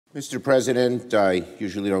Mr. President, I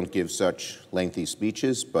usually don't give such lengthy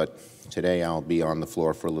speeches, but today I'll be on the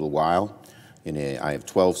floor for a little while. I have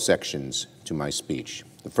 12 sections to my speech.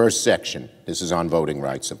 The first section, this is on voting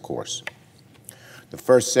rights, of course. The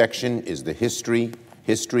first section is the history,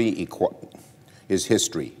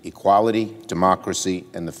 equality, democracy,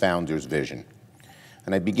 and the founders' vision.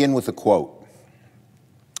 And I begin with a quote.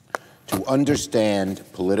 To understand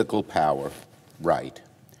political power, right,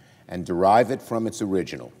 and derive it from its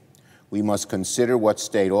original, we must consider what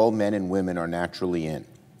state all men and women are naturally in,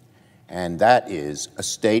 and that is a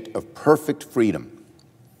state of perfect freedom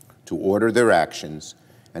to order their actions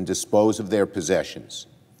and dispose of their possessions,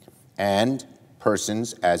 and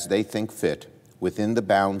persons as they think fit within the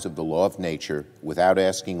bounds of the law of nature without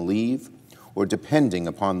asking leave or depending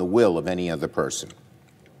upon the will of any other person.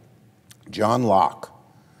 John Locke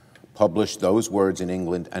published those words in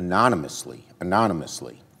England anonymously,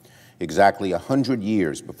 exactly 100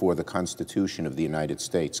 years before the Constitution of the United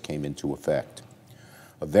States came into effect.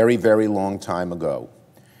 A very, very long time ago,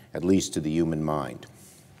 at least to the human mind.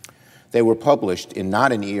 They were published in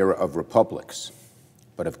not an era of republics,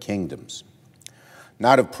 but of kingdoms.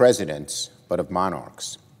 Not of presidents, but of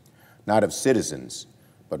monarchs. Not of citizens,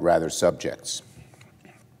 but rather subjects.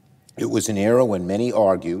 It was an era when many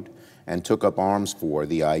argued and took up arms for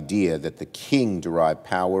the idea that the king derived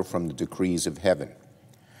power from the decrees of heaven.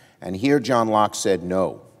 And here John Locke said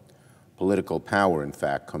no. Political power, in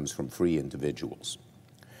fact, comes from free individuals.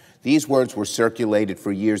 These words were circulated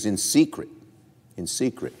for years in secret,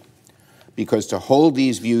 because to hold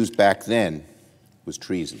these views back then was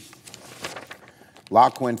treason.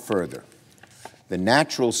 Locke went further. The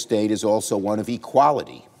natural state is also one of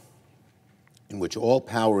equality, in which all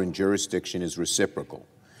power and jurisdiction is reciprocal,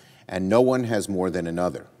 and no one has more than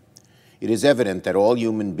another. It is evident that all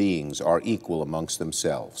human beings are equal amongst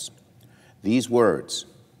themselves. These words,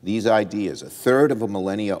 these ideas, a third of a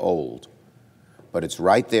millennia old, but it's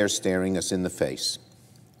right there staring us in the face.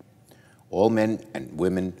 All men and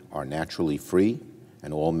women are naturally free,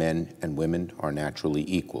 and all men and women are naturally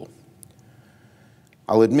equal.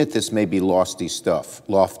 I'll admit this may be lofty stuff,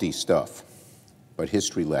 but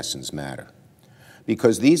history lessons matter.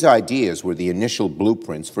 Because these ideas were the initial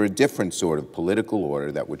blueprints for a different sort of political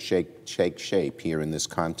order that would take shape here in this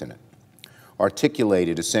continent,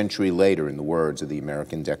 articulated a century later in the words of the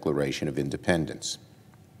American Declaration of Independence.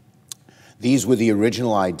 These were the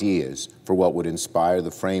original ideas for what would inspire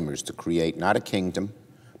the framers to create not a kingdom,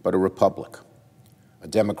 but a republic, a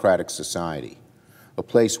democratic society, a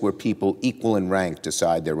place where people equal in rank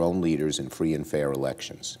decide their own leaders in free and fair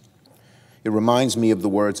elections. It reminds me of the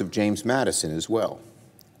words of James Madison as well.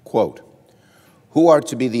 Quote, "Who are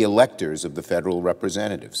to be the electors of the federal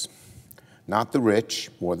representatives? Not the rich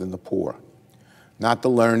more than the poor, not the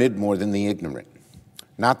learned more than the ignorant,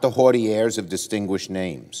 not the haughty heirs of distinguished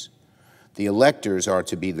names. The electors are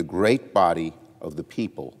to be the great body of the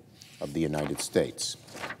people of the United States."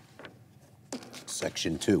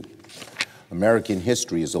 Section 2. American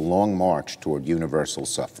history is a long march toward universal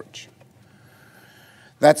suffrage.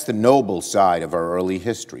 That's the noble side of our early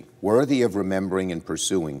history, worthy of remembering and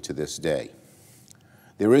pursuing to this day.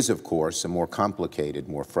 There is, of course, a more complicated,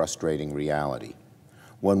 more frustrating reality,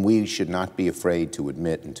 one we should not be afraid to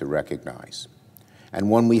admit and to recognize,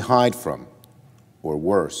 and one we hide from, or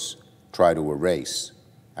worse, try to erase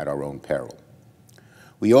at our own peril.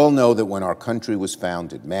 We all know that when our country was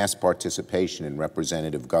founded, mass participation in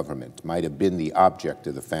representative government might have been the object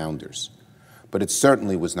of the founders, but it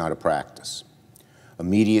certainly was not a practice.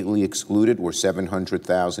 Immediately excluded were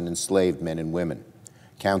 700,000 enslaved men and women,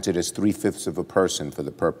 counted as 3/5 of a person for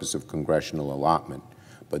the purpose of congressional allotment,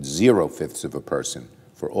 but 0/5 of a person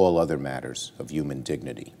for all other matters of human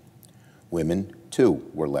dignity. Women, too,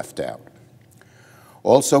 were left out.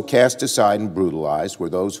 Also cast aside and brutalized were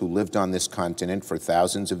those who lived on this continent for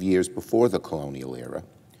thousands of years before the colonial era,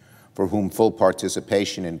 for whom full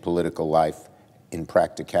participation in political life in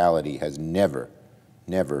practicality has never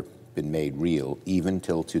been made real, even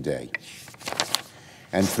till today.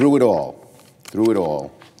 And through it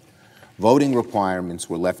all, voting requirements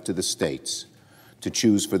were left to the states to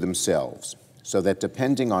choose for themselves, so that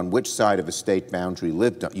depending on which side of a state boundary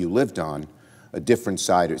you lived on, a different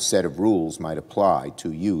set of rules might apply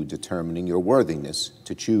to you, determining your worthiness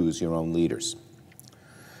to choose your own leaders.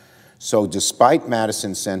 So despite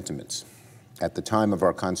Madison's sentiments at the time of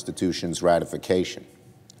our Constitution's ratification,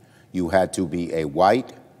 you had to be a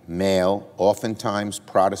white, male, oftentimes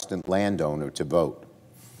Protestant landowner to vote.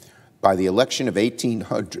 By the election of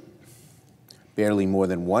 1800, barely more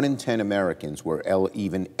than 1 in 10 Americans were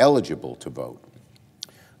even eligible to vote.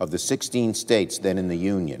 Of the 16 states then in the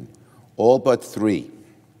Union, all but 3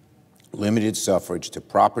 limited suffrage to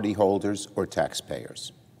property holders or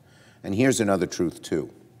taxpayers. And here's another truth,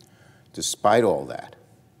 too. Despite all that,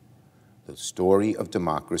 the story of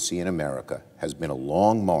democracy in America has been a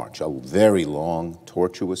long march, a very long,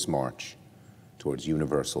 tortuous march towards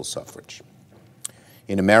universal suffrage.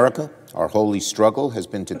 In America, our holy struggle has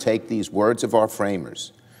been to take these words of our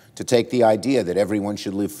framers, to take the idea that everyone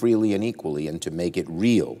should live freely and equally, and to make it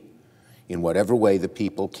real in whatever way the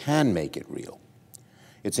people can make it real.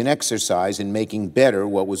 It's an exercise in making better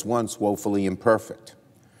what was once woefully imperfect,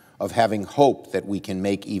 of having hope that we can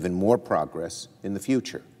make even more progress in the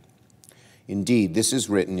future. Indeed, this is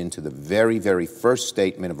written into the very, very first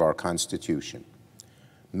statement of our Constitution,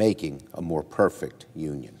 making a more perfect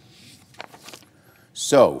union.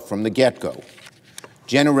 So, from the get-go,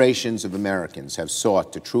 generations of Americans have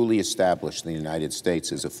sought to truly establish the United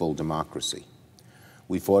States as a full democracy.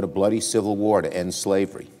 We fought a bloody civil war to end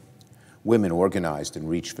slavery. Women organized and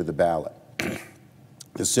reached for the ballot.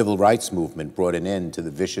 The civil rights movement brought an end to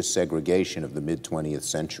the vicious segregation of the mid-20th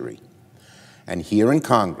century. And here in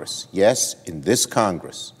Congress, yes, in this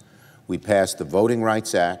Congress, we passed the Voting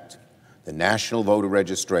Rights Act, the National Voter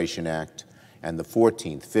Registration Act, and the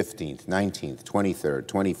 14th, 15th, 19th, 23rd,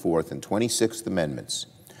 24th, and 26th Amendments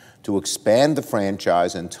to expand the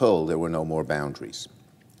franchise until there were no more boundaries.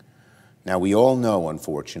 Now, we all know,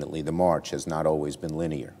 unfortunately, the march has not always been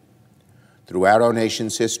linear. Throughout our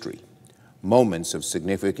nation's history, moments of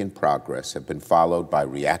significant progress have been followed by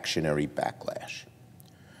reactionary backlash.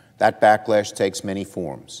 That backlash takes many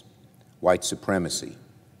forms: white supremacy,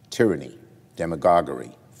 tyranny,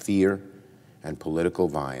 demagoguery, fear, and political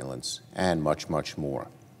violence, and much, much more.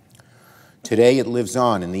 Today, it lives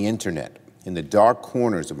on in the internet, in the dark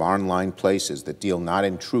corners of online places that deal not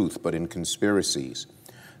in truth but in conspiracies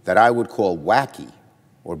that I would call wacky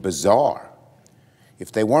or bizarre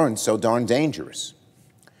if they weren't so darn dangerous.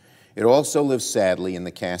 It also lives sadly in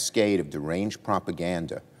the cascade of deranged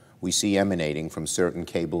propaganda we see emanating from certain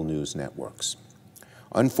cable news networks.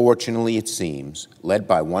 Unfortunately, it seems, led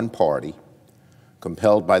by one party,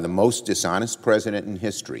 compelled by the most dishonest president in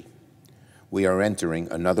history, we are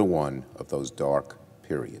entering another one of those dark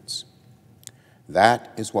periods.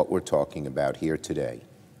 That is what we're talking about here today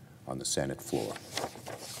on the Senate floor.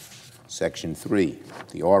 Section 3,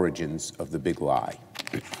 the origins of the big lie.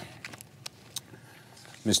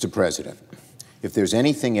 Mr. President, if there's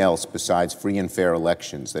anything else besides free and fair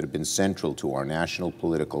elections that have been central to our national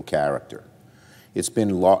political character, it's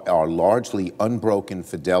been our largely unbroken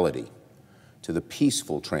fidelity to the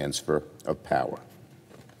peaceful transfer of power.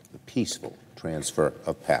 The peaceful transfer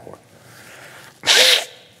of power.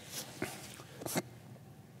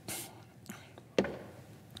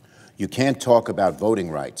 You can't talk about voting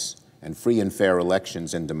rights and free and fair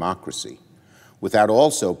elections and democracy without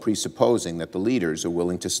also presupposing that the leaders are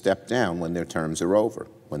willing to step down when their terms are over,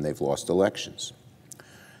 when they've lost elections.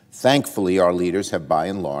 Thankfully, our leaders have by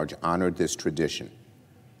and large honored this tradition,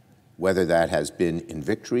 whether that has been in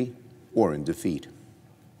victory or in defeat.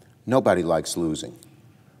 Nobody likes losing,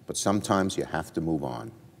 but sometimes you have to move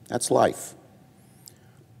on. That's life.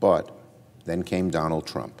 But then came Donald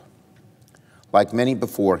Trump. Like many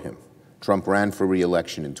before him, Trump ran for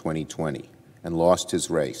re-election in 2020 and lost his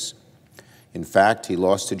race. In fact, he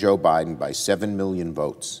lost to Joe Biden by 7 million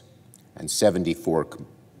votes and 74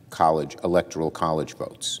 electoral college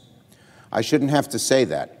votes. I shouldn't have to say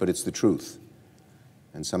that, but it's the truth.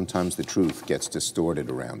 And sometimes the truth gets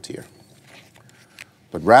distorted around here.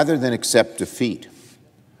 But rather than accept defeat,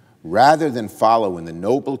 rather than follow in the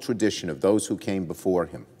noble tradition of those who came before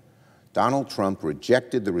him, Donald Trump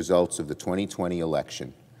rejected the results of the 2020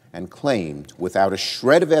 election and claimed, without a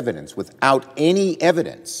shred of evidence, without any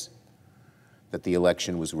evidence, that the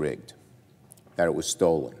election was rigged, that it was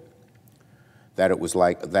stolen, that it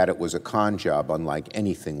was a con job unlike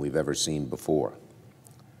anything we've ever seen before.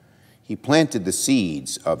 He planted the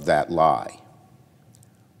seeds of that lie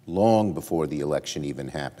long before the election even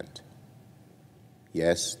happened.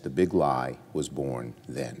 Yes, the big lie was born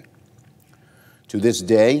then. To this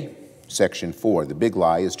day, Section 4, the big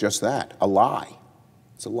lie is just that, a lie.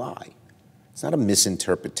 It's a lie. It's not a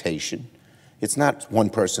misinterpretation. It's not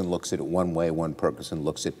one person looks at it one way, one person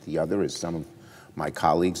looks at it the other, as some of my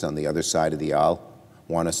colleagues on the other side of the aisle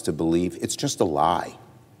want us to believe. It's just a lie.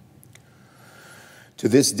 To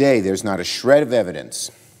this day, there's not a shred of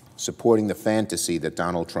evidence supporting the fantasy that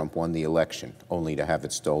Donald Trump won the election, only to have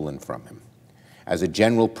it stolen from him. As a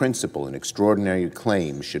general principle, an extraordinary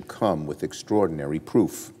claim should come with extraordinary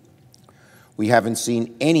proof. We haven't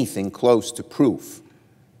seen anything close to proof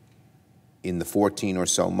in the 14 or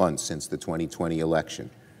so months since the 2020 election.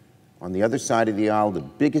 On the other side of the aisle, the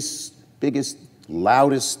biggest,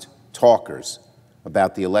 loudest talkers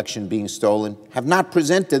about the election being stolen have not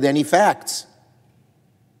presented any facts.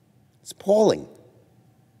 It's appalling.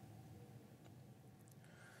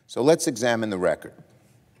 So let's examine the record.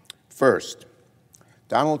 First,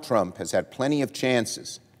 Donald Trump has had plenty of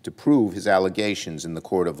chances to prove his allegations in the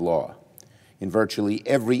court of law. In virtually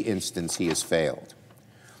every instance, he has failed.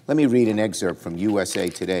 Let me read an excerpt from USA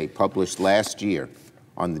Today, published last year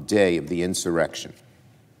on the day of the insurrection.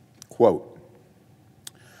 Quote,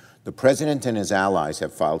 "The president and his allies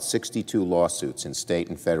have filed 62 lawsuits in state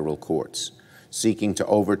and federal courts, seeking to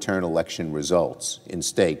overturn election results in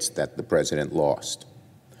states that the president lost."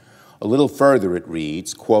 A little further it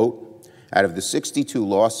reads, quote, "Out of the 62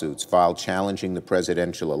 lawsuits filed challenging the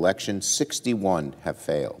presidential election, 61 have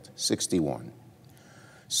failed." 61.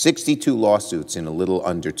 62 lawsuits in a little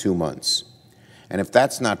under 2 months. And if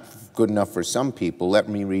that's not good enough for some people, let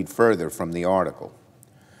me read further from the article.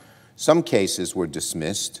 Some cases were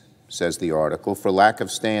dismissed, says the article, for lack of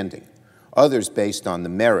standing, others based on the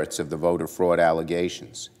merits of the voter fraud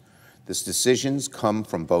allegations. These decisions come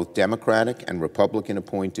from both Democratic and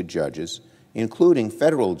Republican-appointed judges, including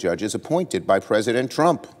federal judges appointed by President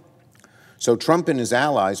Trump. So Trump and his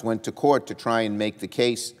allies went to court to try and make the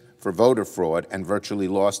case for voter fraud and virtually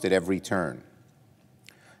lost at every turn.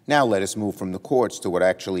 Now let us move from the courts to what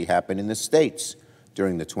actually happened in the states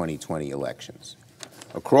during the 2020 elections.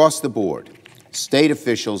 Across the board, state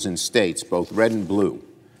officials in states, both red and blue,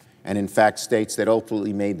 and in fact states that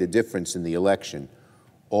ultimately made the difference in the election,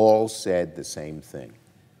 all said the same thing.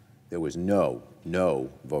 There was no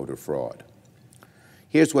voter fraud.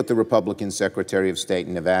 Here's what the Republican Secretary of State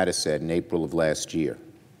in Nevada said in April of last year.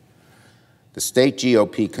 The state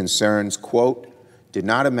GOP concerns, quote, "did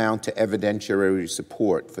not amount to evidentiary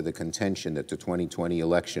support for the contention that the 2020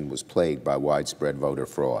 election was plagued by widespread voter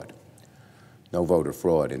fraud." No voter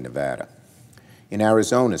fraud in Nevada. In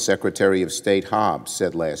Arizona, Secretary of State Hobbs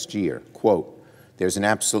said last year, quote, "there's an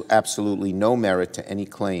absolutely no merit to any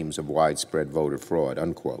claims of widespread voter fraud,"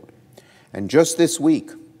 unquote. And just this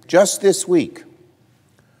week,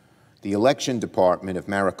 the election department of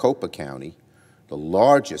Maricopa County, the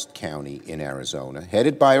largest county in Arizona,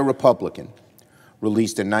 headed by a Republican,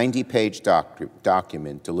 released a 90-page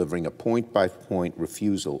document delivering a point-by-point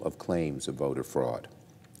refusal of claims of voter fraud.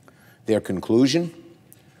 Their conclusion?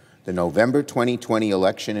 The November 2020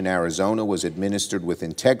 election in Arizona was administered with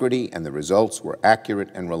integrity and the results were accurate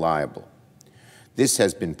and reliable. This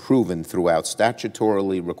has been proven throughout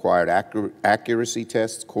statutorily required accuracy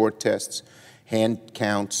tests, court tests, hand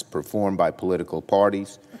counts performed by political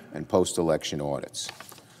parties, and post-election audits.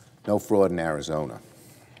 No fraud in Arizona.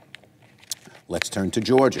 Let's turn to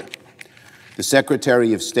Georgia. The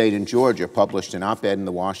Secretary of State in Georgia published an op-ed in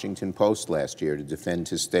the Washington Post last year to defend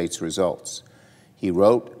his state's results. He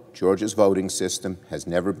wrote, "Georgia's voting system has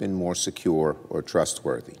never been more secure or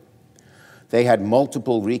trustworthy." They had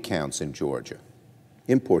multiple recounts in Georgia,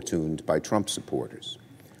 importuned by Trump supporters.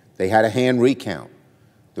 They had a hand recount.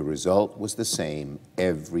 The result was the same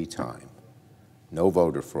every time. No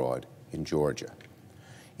voter fraud in Georgia.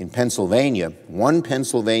 In Pennsylvania, one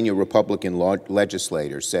Pennsylvania Republican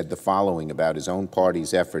legislator said the following about his own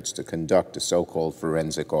party's efforts to conduct a so-called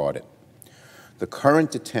forensic audit. "The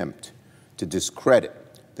current attempt to discredit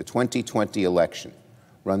the 2020 election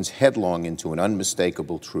runs headlong into an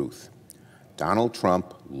unmistakable truth. Donald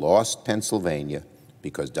Trump lost Pennsylvania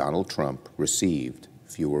because Donald Trump received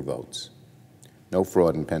fewer votes." No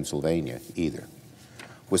fraud in Pennsylvania either.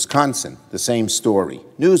 Wisconsin, the same story.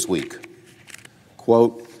 Newsweek,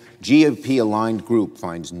 quote, "GOP-aligned group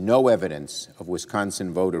finds no evidence of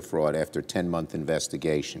Wisconsin voter fraud after 10-month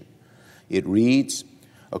investigation." It reads,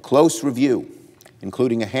 "A close review,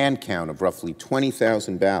 including a hand count of roughly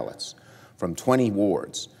 20,000 ballots from 20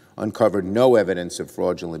 wards, uncovered no evidence of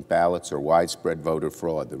fraudulent ballots or widespread voter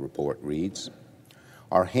fraud," the report reads.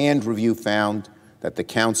 "Our hand review found that the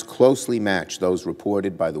counts closely match those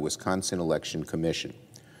reported by the Wisconsin Election Commission.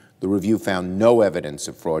 The review found no evidence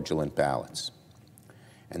of fraudulent ballots."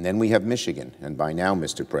 And then we have Michigan, and by now,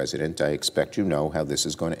 Mr. President, I expect you know how this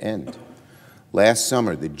is going to end. Last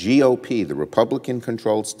summer, the GOP, the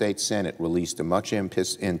Republican-controlled state Senate, released a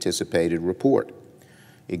much-anticipated report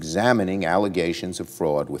examining allegations of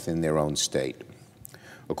fraud within their own state.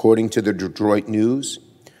 According to the Detroit News,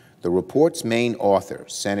 the report's main author,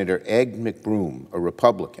 Senator Ed McBroom, a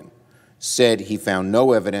Republican, said he found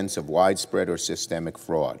no evidence of widespread or systemic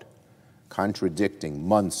fraud, contradicting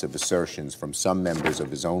months of assertions from some members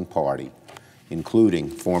of his own party, including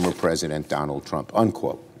former President Donald Trump,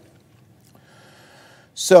 unquote.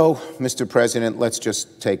 So, Mr. President, let's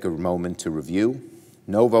just take a moment to review.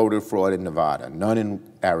 No voter fraud in Nevada, none in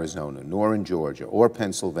Arizona, nor in Georgia, or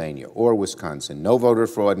Pennsylvania, or Wisconsin. No voter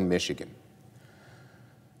fraud in Michigan.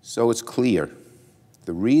 So it's clear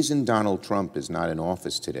the reason Donald Trump is not in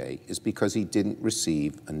office today is because he didn't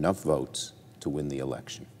receive enough votes to win the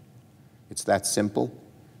election. It's that simple.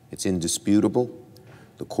 It's indisputable.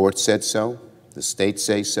 The court said so, the states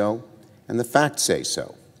say so, and the facts say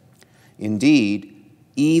so. Indeed,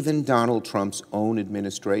 even Donald Trump's own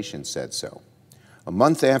administration said so. A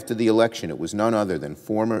month after the election, it was none other than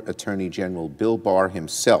former Attorney General Bill Barr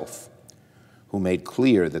himself who made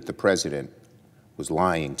clear that the president was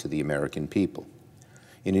lying to the American people.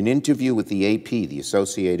 In an interview with the AP, the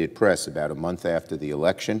Associated Press, about a month after the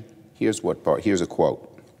election, here's a quote.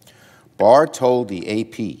 Barr told the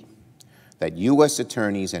AP that U.S.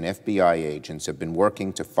 attorneys and FBI agents have been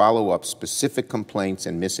working to follow up specific complaints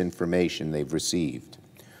and misinformation they've received.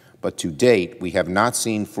 But to date, we have not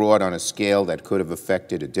seen fraud on a scale that could have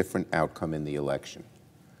affected a different outcome in the election.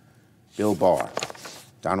 Bill Barr,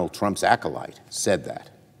 Donald Trump's acolyte, said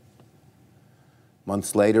that.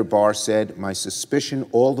 Months later, Barr said, "My suspicion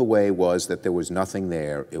all the way was that there was nothing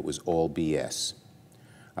there. It was all BS."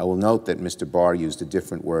 I will note that Mr. Barr used a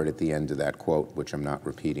different word at the end of that quote, which I'm not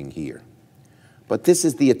repeating here. But this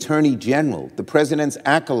is the Attorney General, the president's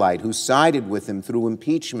acolyte, who sided with him through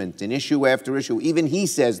impeachment and issue after issue. Even he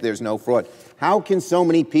says there's no fraud. How can so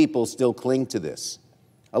many people still cling to this?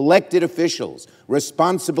 Elected officials,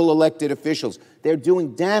 responsible elected officials, they're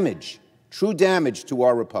doing damage, true damage to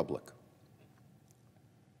our republic.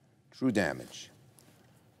 True damage.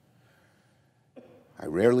 I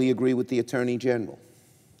rarely agree with the Attorney General.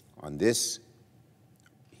 On this,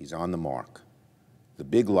 he's on the mark. The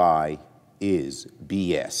big lie is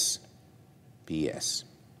BS. BS.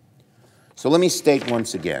 So let me state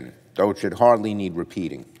once again, though it should hardly need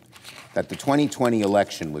repeating, that the 2020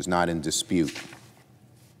 election was not in dispute.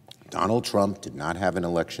 Donald Trump did not have an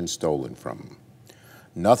election stolen from him.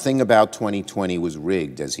 Nothing about 2020 was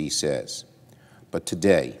rigged, as he says. But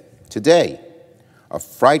today, a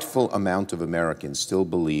frightful amount of Americans still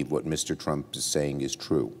believe what Mr. Trump is saying is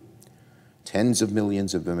true. Tens of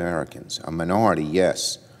millions of Americans, a minority,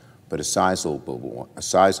 yes, but a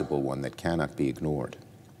sizable one that cannot be ignored.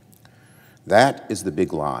 That is the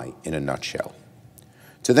big lie in a nutshell.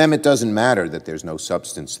 To them, it doesn't matter that there's no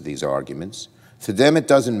substance to these arguments. To them, it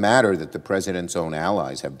doesn't matter that the president's own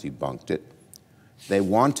allies have debunked it. They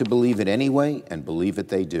want to believe it anyway, and believe it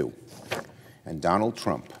they do. And Donald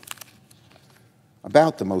Trump,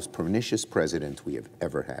 about the most pernicious president we have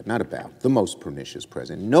ever had, not about, the most pernicious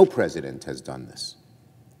president. No president has done this.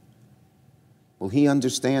 Well, he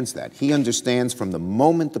understands that. He understands from the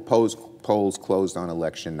moment the polls closed on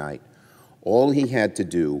election night, all he had to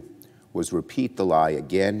do was repeat the lie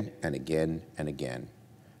again and again and again,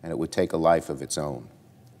 and it would take a life of its own.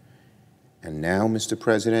 And now, Mr.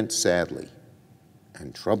 President, sadly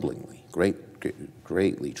and troublingly,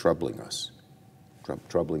 greatly troubling us,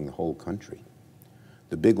 troubling the whole country,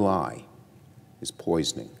 the big lie is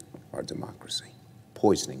poisoning our democracy,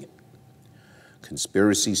 poisoning it.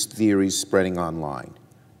 Conspiracy theories spreading online,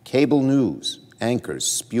 cable news anchors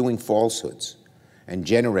spewing falsehoods and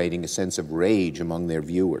generating a sense of rage among their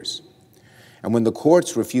viewers. And when the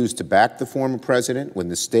courts refuse to back the former president, when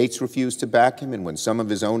the states refuse to back him, and when some of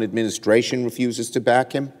his own administration refuses to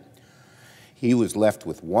back him, he was left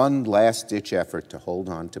with one last-ditch effort to hold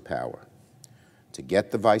on to power, to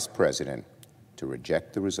get the vice president to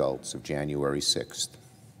reject the results of January 6th.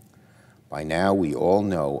 By now, we all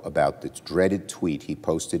know about the dreaded tweet he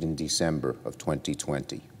posted in December of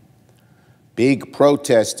 2020. Big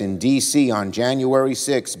protest in D.C. on January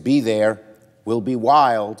 6th. Be there. Will be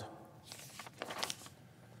wild.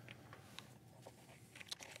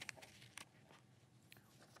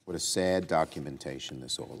 What a sad documentation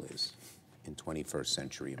this all is in 21st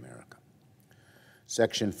century America.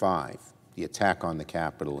 Section 5, the attack on the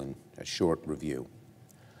Capitol, in a short review.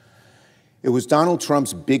 It was Donald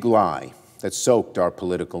Trump's big lie that soaked our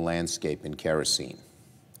political landscape in kerosene.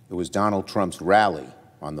 It was Donald Trump's rally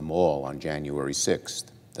on the Mall on January 6th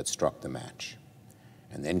that struck the match.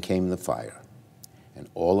 And then came the fire. And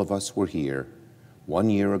all of us were here 1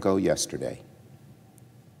 year ago yesterday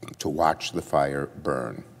to watch the fire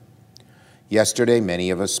burn. Yesterday, many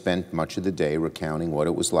of us spent much of the day recounting what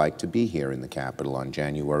it was like to be here in the Capitol on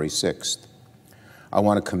January 6th. I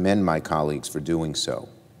want to commend my colleagues for doing so.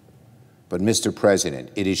 But, Mr. President,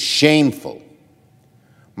 it is shameful.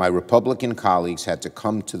 My Republican colleagues had to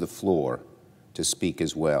come to the floor to speak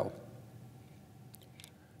as well.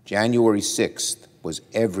 January 6th was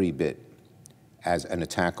every bit as an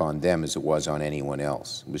attack on them as it was on anyone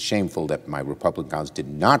else. It was shameful that my Republican colleagues did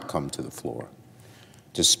not come to the floor.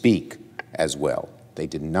 to speak as well. They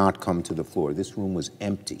did not come to the floor. This room was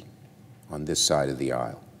empty on this side of the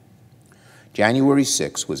aisle. January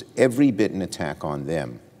 6th was every bit an attack on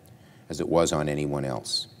them as it was on anyone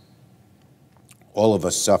else. All of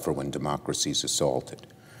us suffer when democracy is assaulted.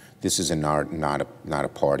 This is not a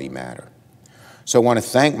party matter. So I want to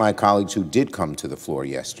thank my colleagues who did come to the floor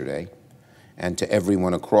yesterday, and to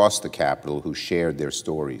everyone across the Capitol who shared their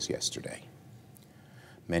stories yesterday.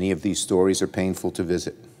 Many of these stories are painful to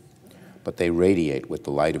visit, but they radiate with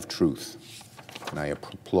the light of truth, and I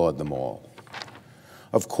applaud them all.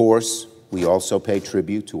 Of course, we also pay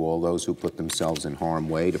tribute to all those who put themselves in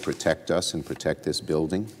harm's way to protect us and protect this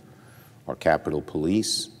building: our Capitol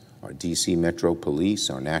Police, our DC Metro Police,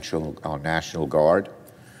 our National Guard.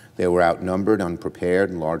 They were outnumbered,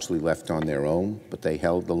 unprepared, and largely left on their own, but they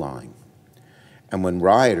held the line. And when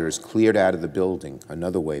rioters cleared out of the building,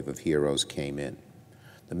 another wave of heroes came in.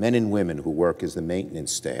 The men and women who work as the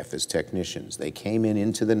maintenance staff, as technicians, they came in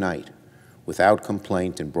into the night without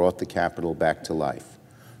complaint and brought the Capitol back to life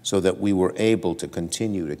so that we were able to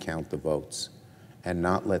continue to count the votes and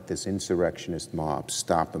not let this insurrectionist mob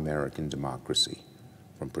stop American democracy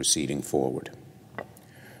from proceeding forward.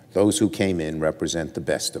 Those who came in represent the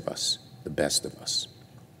best of us, the best of us.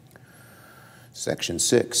 Section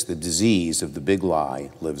 6, the disease of the big lie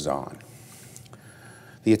lives on.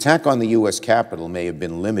 The attack on the U.S. Capitol may have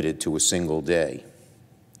been limited to a single day.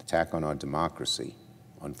 The attack on our democracy,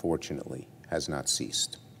 unfortunately, has not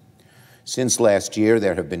ceased. Since last year,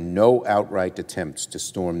 there have been no outright attempts to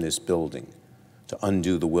storm this building, to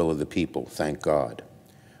undo the will of the people, thank God.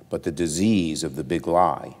 But the disease of the big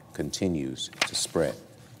lie continues to spread.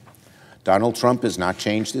 Donald Trump has not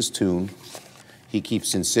changed his tune. He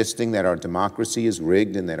keeps insisting that our democracy is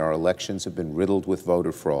rigged and that our elections have been riddled with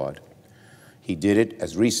voter fraud. He did it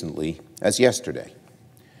as recently as yesterday.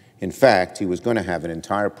 In fact, he was going to have an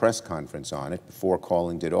entire press conference on it before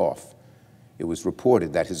calling it off. It was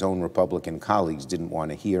reported that his own Republican colleagues didn't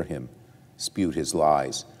want to hear him spew his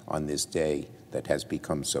lies on this day that has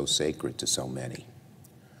become so sacred to so many.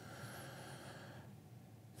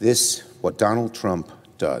 What Donald Trump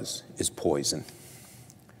does is poison.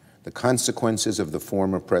 The consequences of the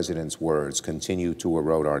former president's words continue to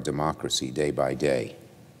erode our democracy day by day.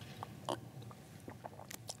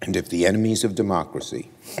 And if the enemies of democracy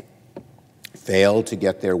fail to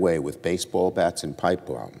get their way with baseball bats and pipe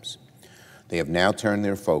bombs, they have now turned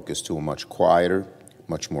their focus to a much quieter,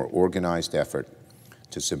 much more organized effort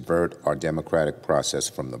to subvert our democratic process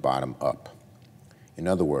from the bottom up. In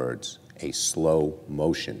other words, a slow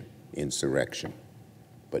motion insurrection,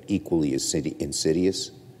 but equally as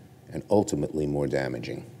insidious and ultimately more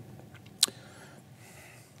damaging.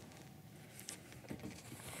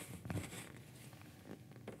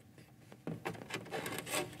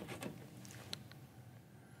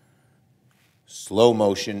 Slow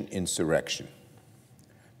motion insurrection.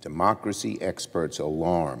 Democracy experts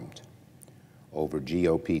alarmed over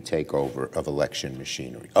GOP takeover of election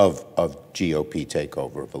machinery, of GOP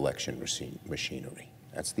takeover of election machinery.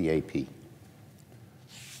 That's the AP.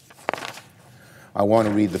 I want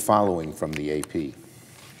to read the following from the AP.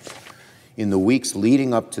 In the weeks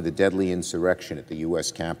leading up to the deadly insurrection at the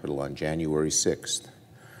U.S. Capitol on January 6th,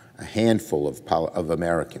 a handful of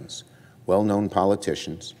Americans, well-known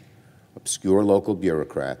politicians, obscure local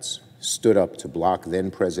bureaucrats, stood up to block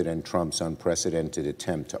then-President Trump's unprecedented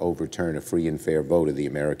attempt to overturn a free and fair vote of the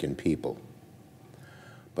American people.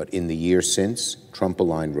 But in the year since,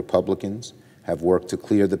 Trump-aligned Republicans have worked to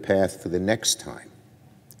clear the path for the next time.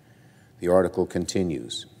 The article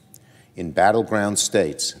continues. In battleground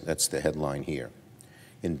states, that's the headline here,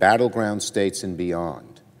 in battleground states and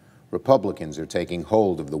beyond, Republicans are taking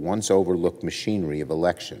hold of the once overlooked machinery of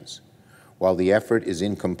elections. While the effort is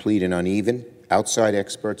incomplete and uneven, outside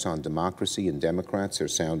experts on democracy and Democrats are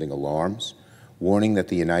sounding alarms, warning that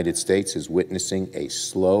the United States is witnessing a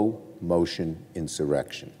slow motion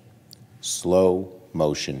insurrection. Slow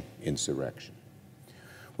motion insurrection.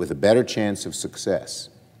 With a better chance of success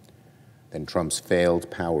than Trump's failed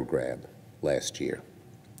power grab last year.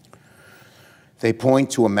 They point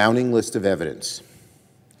to a mounting list of evidence.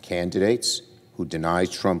 Candidates who deny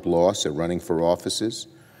Trump loss are running for offices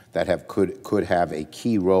that could have a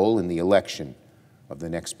key role in the election of the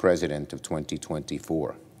next president of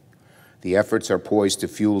 2024. The efforts are poised to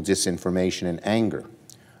fuel disinformation and anger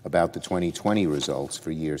about the 2020 results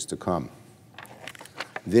for years to come.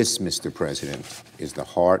 This, Mr. President, is the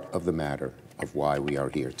heart of the matter of why we are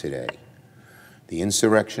here today. The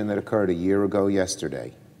insurrection that occurred a year ago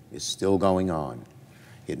yesterday is still going on.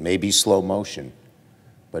 It may be slow motion,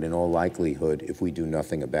 but in all likelihood, if we do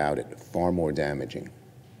nothing about it, far more damaging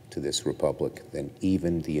to this republic than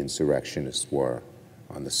even the insurrectionists were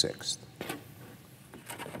on the 6th.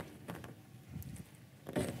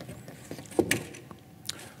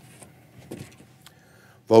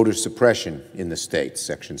 Voter suppression in the states,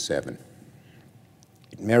 Section 7.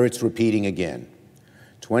 It merits repeating again.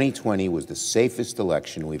 2020 was the safest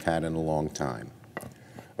election we've had in a long time.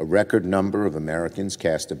 A record number of Americans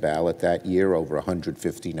cast a ballot that year, over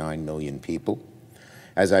 159 million people.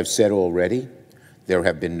 As I've said already, there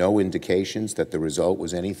have been no indications that the result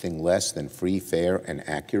was anything less than free, fair, and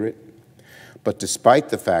accurate. But despite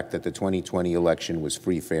the fact that the 2020 election was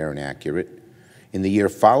free, fair, and accurate, in the year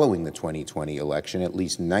following the 2020 election, at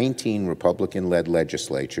least 19 Republican-led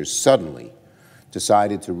legislatures suddenly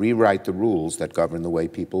decided to rewrite the rules that govern the way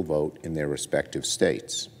people vote in their respective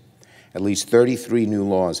states. At least 33 new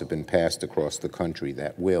laws have been passed across the country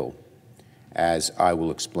that will, as I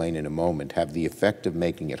will explain in a moment, have the effect of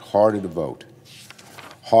making it harder to vote,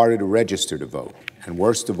 harder to register to vote, and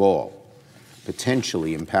worst of all,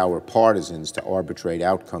 potentially empower partisans to arbitrate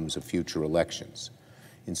outcomes of future elections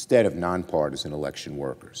instead of nonpartisan election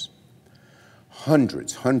workers.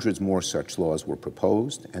 Hundreds more such laws were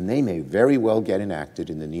proposed, and they may very well get enacted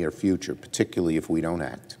in the near future, particularly if we don't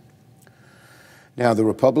act. Now, the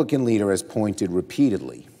Republican leader has pointed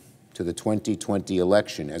repeatedly to the 2020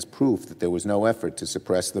 election as proof that there was no effort to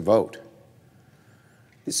suppress the vote.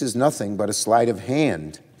 This is nothing but a sleight of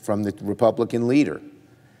hand from the Republican leader.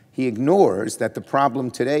 He ignores that the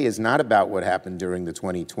problem today is not about what happened during the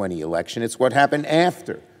 2020 election, it's what happened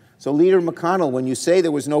after. So, Leader McConnell, when you say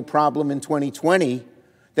there was no problem in 2020,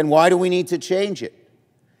 then why do we need to change it?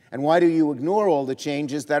 And why do you ignore all the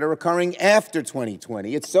changes that are occurring after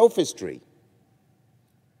 2020? It's sophistry.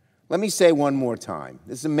 Let me say one more time.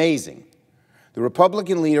 This is amazing. The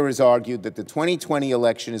Republican leader has argued that the 2020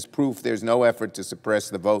 election is proof there's no effort to suppress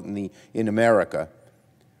the vote in America.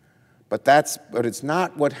 But it's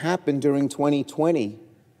not what happened during 2020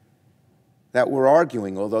 that we're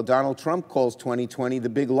arguing, although Donald Trump calls 2020 the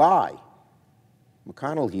big lie.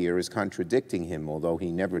 McConnell here is contradicting him, although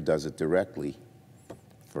he never does it directly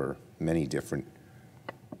for many different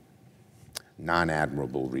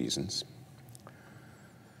non-admirable reasons.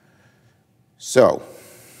 So,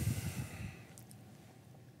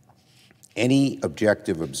 any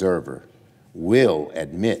objective observer will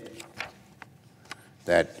admit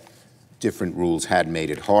that different rules had made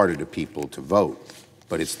it harder to people to vote,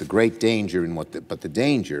 but it's the great danger in but the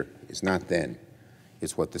danger is not then,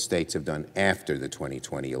 it's what the states have done after the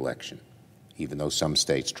 2020 election, even though some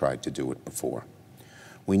states tried to do it before.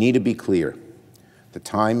 We need to be clear. The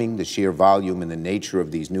timing, the sheer volume, and the nature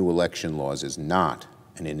of these new election laws is not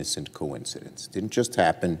an innocent coincidence. It didn't just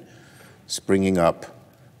happen springing up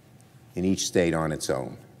in each state on its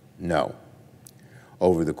own. No.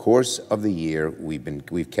 Over the course of the year,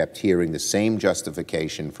 we've kept hearing the same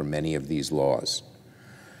justification for many of these laws.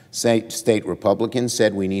 State Republicans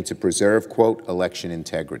said we need to preserve, quote, election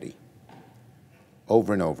integrity,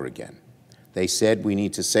 over and over again. They said we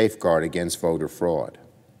need to safeguard against voter fraud.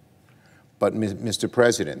 But, Mr.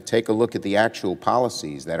 President, take a look at the actual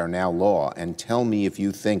policies that are now law and tell me if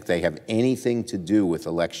you think they have anything to do with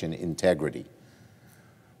election integrity.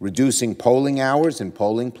 Reducing polling hours and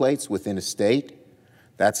polling places within a state,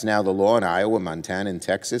 that's now the law in Iowa, Montana, and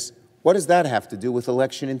Texas. What does that have to do with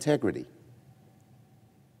election integrity?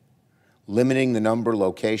 Limiting the number,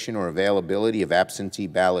 location, or availability of absentee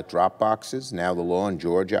ballot drop boxes, now the law in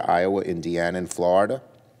Georgia, Iowa, Indiana, and Florida.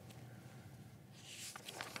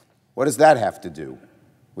 What does that have to do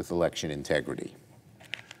with election integrity?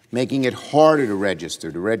 Making it harder to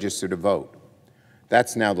register to vote.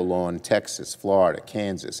 That's now the law in Texas, Florida,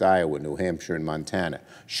 Kansas, Iowa, New Hampshire, and Montana.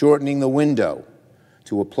 Shortening the window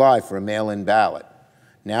to apply for a mail-in ballot.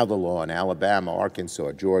 Now the law in Alabama,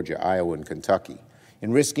 Arkansas, Georgia, Iowa, and Kentucky.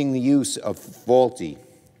 And risking the use of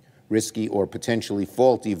risky or potentially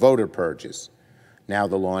faulty voter purges. Now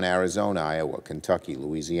the law in Arizona, Iowa, Kentucky,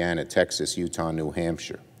 Louisiana, Texas, Utah, New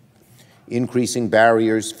Hampshire. Increasing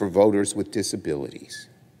barriers for voters with disabilities.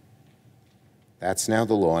 That's now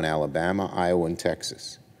the law in Alabama, Iowa, and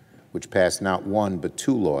Texas, which passed not one but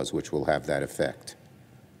two laws which will have that effect.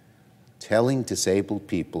 Telling disabled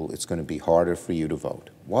people it's going to be harder for you to vote.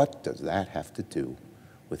 What does that have to do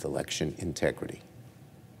with election integrity?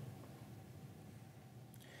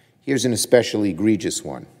 Here's an especially egregious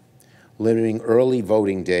one, limiting early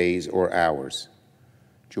voting days or hours.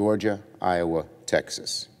 Georgia, Iowa,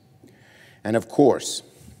 Texas. And of course,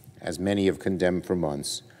 as many have condemned for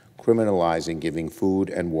months, criminalizing giving food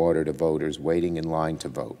and water to voters waiting in line to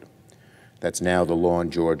vote. That's now the law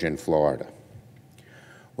in Georgia and Florida.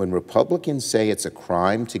 When Republicans say it's a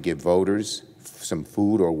crime to give voters some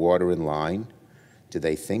food or water in line, do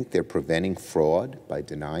they think they're preventing fraud by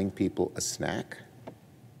denying people a snack?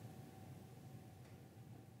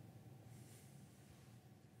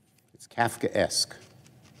 It's Kafkaesque.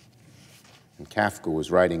 And Kafka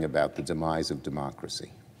was writing about the demise of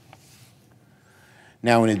democracy.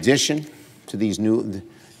 Now, in addition to these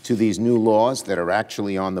new laws that are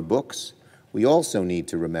actually on the books, we also need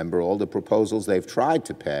to remember all the proposals they've tried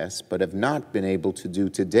to pass but have not been able to do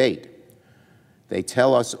to date. They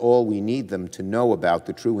tell us all we need them to know about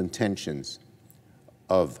the true intentions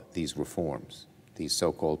of these reforms, these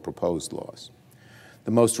so-called proposed laws.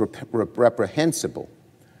 The most reprehensible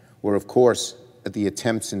were, of course, the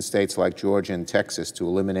attempts in states like Georgia and Texas to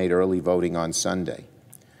eliminate early voting on Sunday,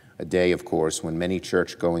 a day, of course, when many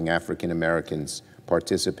church-going African Americans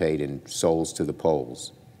participate in souls to the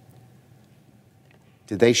polls.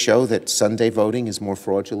 Did they show that Sunday voting is more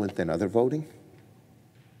fraudulent than other voting?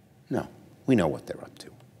 No, we know what they're up to.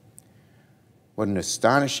 What an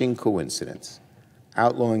astonishing coincidence,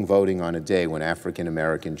 outlawing voting on a day when African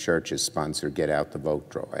American churches sponsor get-out-the-vote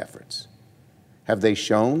draw efforts. Have they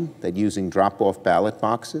shown that using drop-off ballot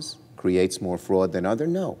boxes creates more fraud than other?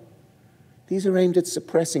 No. These are aimed at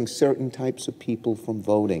suppressing certain types of people from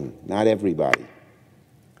voting, not everybody.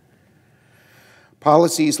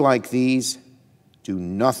 Policies like these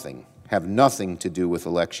have nothing to do with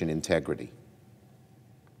election integrity.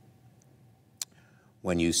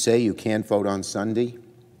 When you say you can't vote on Sunday,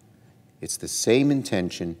 it's the same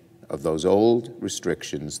intention of those old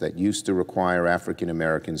restrictions that used to require African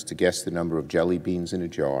Americans to guess the number of jelly beans in a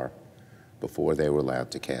jar before they were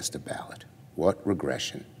allowed to cast a ballot. What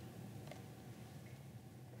regression.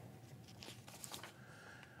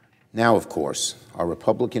 Now, of course, our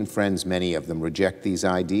Republican friends, many of them, reject these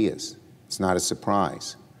ideas. It's not a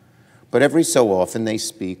surprise. But every so often they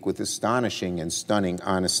speak with astonishing and stunning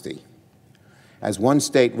honesty. As one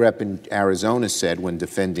state rep in Arizona said when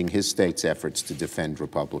defending his state's efforts to defend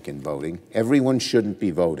Republican voting, everyone shouldn't be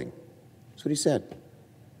voting. That's what he said.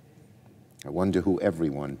 I wonder who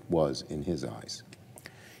everyone was in his eyes.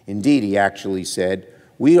 Indeed, he actually said,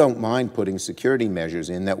 we don't mind putting security measures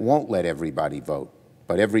in that won't let everybody vote,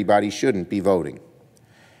 but everybody shouldn't be voting.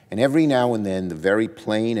 And every now and then, the very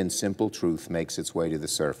plain and simple truth makes its way to the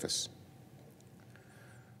surface.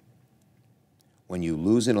 When you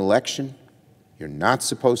lose an election, you're not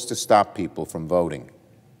supposed to stop people from voting,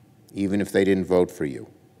 even if they didn't vote for you.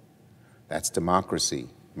 That's democracy,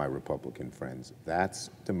 my Republican friends. That's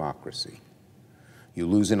democracy. You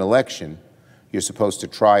lose an election, you're supposed to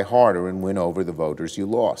try harder and win over the voters you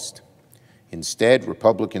lost. Instead,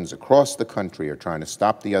 Republicans across the country are trying to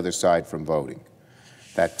stop the other side from voting.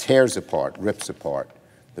 That tears apart, rips apart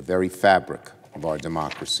the very fabric of our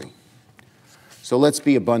democracy. So let's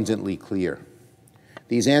be abundantly clear.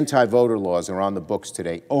 These anti-voter laws are on the books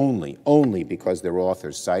today only because their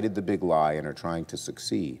authors cited the big lie and are trying to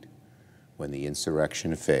succeed when the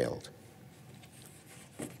insurrection failed.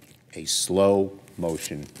 A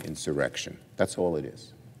slow-motion insurrection. That's all it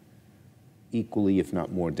is. Equally, if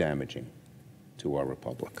not more damaging to our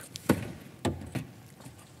republic.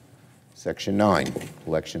 Section 9,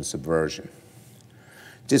 election subversion.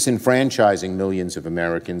 Disenfranchising millions of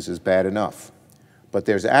Americans is bad enough, but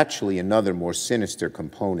there's actually another more sinister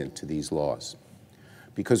component to these laws.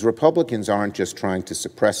 Because Republicans aren't just trying to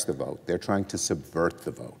suppress the vote, they're trying to subvert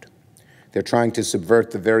the vote. They're trying to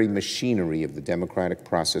subvert the very machinery of the democratic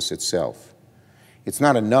process itself. It's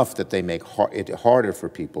not enough that they make it harder for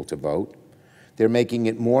people to vote. They're making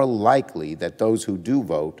it more likely that those who do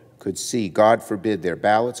vote could see, God forbid, their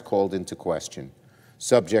ballots called into question,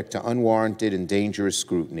 subject to unwarranted and dangerous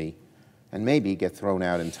scrutiny, and maybe get thrown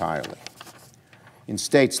out entirely. In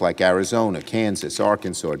states like Arizona, Kansas,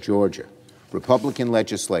 Arkansas, Georgia, Republican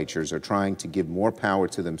legislatures are trying to give more power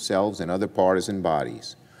to themselves and other partisan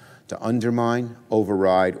bodies to undermine,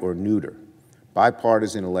 override, or neuter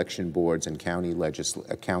bipartisan election boards and county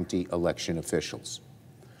election officials.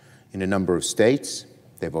 In a number of states,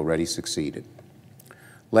 they've already succeeded.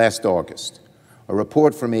 Last August, a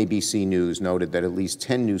report from ABC News noted that at least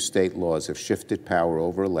 10 new state laws have shifted power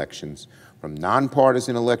over elections from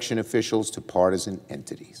nonpartisan election officials to partisan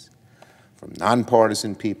entities, from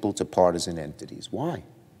nonpartisan people to partisan entities. Why?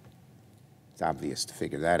 It's obvious to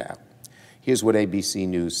figure that out. Here's what ABC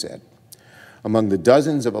News said. Among the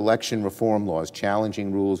dozens of election reform laws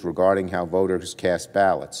challenging rules regarding how voters cast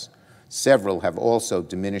ballots, several have also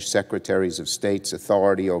diminished secretaries of state's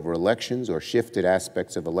authority over elections or shifted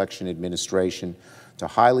aspects of election administration to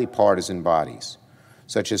highly partisan bodies,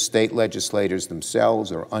 such as state legislators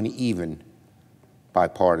themselves or uneven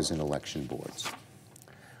bipartisan election boards.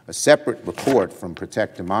 A separate report from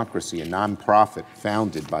Protect Democracy, a nonprofit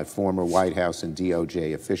founded by former White House and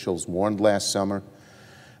DOJ officials, warned last summer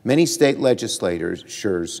many state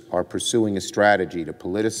legislators are pursuing a strategy to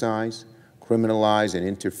politicize, criminalize, and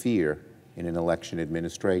interfere in an election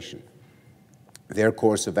administration. Their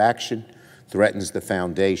course of action threatens the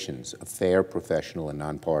foundations of fair, professional, and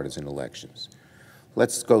nonpartisan elections.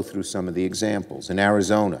 Let's go through some of the examples. In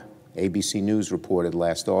Arizona, ABC News reported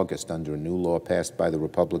last August, under a new law passed by the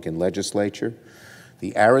Republican legislature,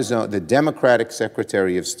 the Democratic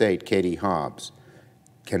Secretary of State, Katie Hobbs,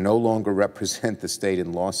 can no longer represent the state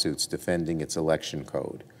in lawsuits defending its election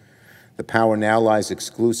code. The power now lies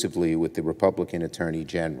exclusively with the Republican Attorney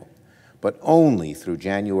General, but only through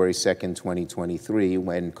January 2nd, 2023,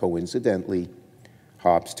 when, coincidentally,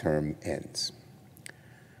 Hobbs' term ends.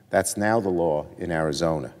 That's now the law in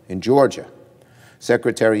Arizona. In Georgia,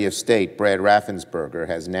 Secretary of State Brad Raffensperger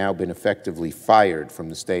has now been effectively fired from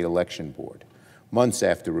the state election board, months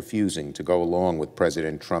after refusing to go along with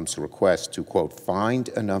President Trump's request to, quote, find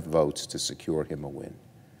enough votes to secure him a win.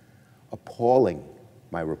 Appalling,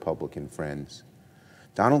 my Republican friends.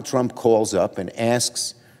 Donald Trump calls up and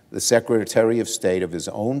asks the Secretary of State of his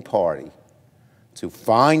own party to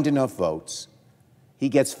find enough votes. He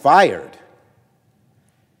gets fired.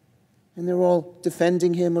 And they're all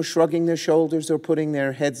defending him or shrugging their shoulders or putting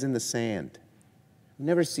their heads in the sand. I've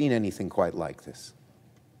never seen anything quite like this.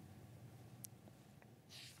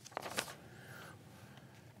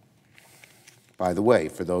 By the way,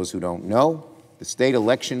 for those who don't know, the state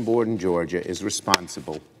election board in Georgia is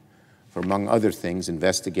responsible for, among other things,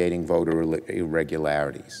 investigating voter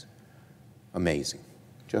irregularities. Amazing,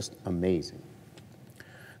 just amazing.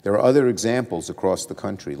 There are other examples across the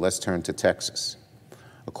country. Let's turn to Texas.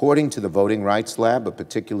 According to the Voting Rights Lab, a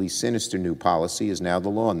particularly sinister new policy is now the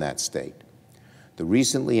law in that state. The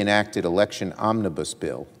recently enacted Election Omnibus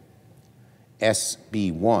Bill,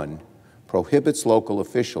 SB 1, prohibits local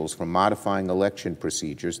officials from modifying election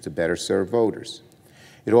procedures to better serve voters.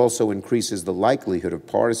 It also increases the likelihood of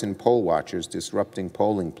partisan poll watchers disrupting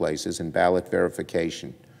polling places and ballot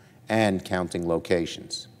verification and counting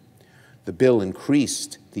locations. The bill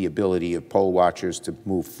increased the ability of poll watchers to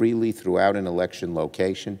move freely throughout an election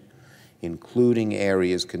location, including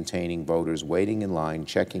areas containing voters waiting in line,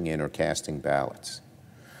 checking in, or casting ballots.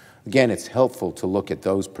 Again, it's helpful to look at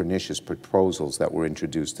those pernicious proposals that were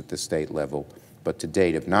introduced at the state level, but to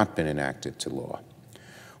date have not been enacted to law.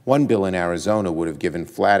 One bill in Arizona would have given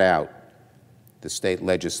flat out the state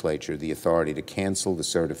legislature the authority to cancel the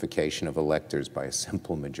certification of electors by a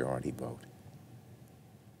simple majority vote.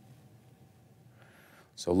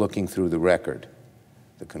 So looking through the record,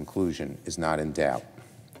 the conclusion is not in doubt.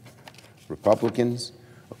 Republicans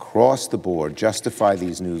across the board justify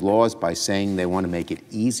these new laws by saying they want to make it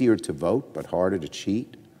easier to vote but harder to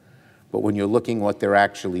cheat. But when you're looking what they're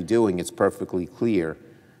actually doing, it's perfectly clear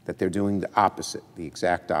that they're doing the opposite, the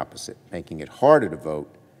exact opposite, making it harder to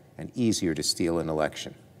vote and easier to steal an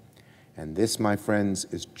election. And this, my friends,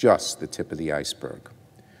 is just the tip of the iceberg.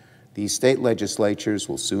 These state legislatures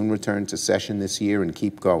will soon return to session this year and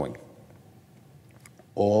keep going,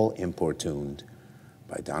 all importuned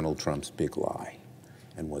by Donald Trump's big lie.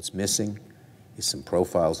 And what's missing is some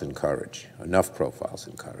profiles in courage, enough profiles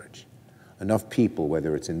in courage. Enough people,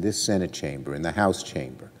 whether it's in this Senate chamber, in the House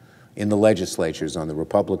chamber, in the legislatures on the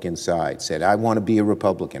Republican side, said, I want to be a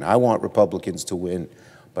Republican. I want Republicans to win,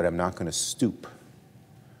 but I'm not going to stoop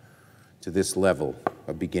to this level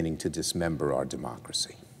of beginning to dismember our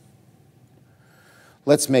democracy.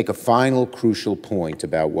 Let's make a final crucial point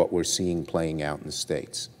about what we're seeing playing out in the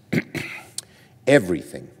states.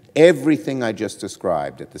 Everything I just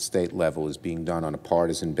described at the state level is being done on a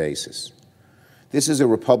partisan basis. This is a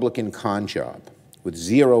Republican con job with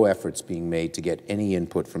zero efforts being made to get any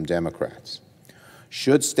input from Democrats.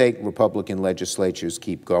 Should state Republican legislatures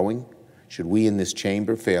keep going? Should we in this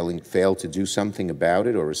chamber fail to do something about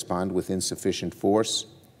it or respond with insufficient force?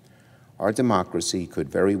 Our democracy could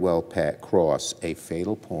very well cross a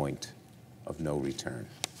fatal point of no return.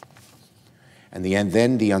 And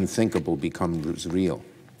then the unthinkable becomes real.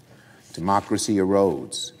 Democracy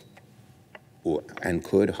erodes, and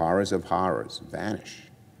could, horrors of horrors, vanish,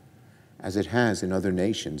 as it has in other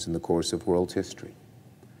nations in the course of world history.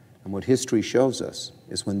 And what history shows us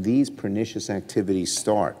is when these pernicious activities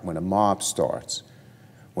start, when a mob starts,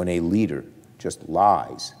 when a leader just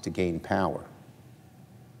lies to gain power,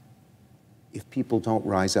 if people don't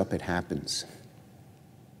rise up, it happens.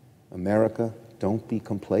 America, don't be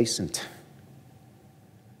complacent.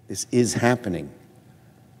 This is happening,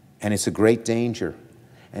 and it's a great danger.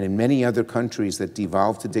 And in many other countries that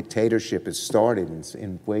devolved to dictatorship, it started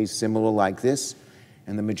in ways similar like this,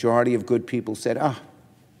 And the majority of good people said,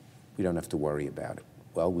 we don't have to worry about it.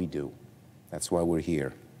 Well, we do. That's why we're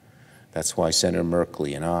here. That's why Senator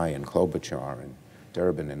Merkley and I and Klobuchar and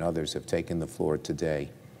Durbin and others have taken the floor today.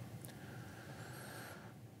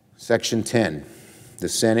 Section 10, the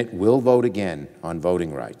Senate will vote again on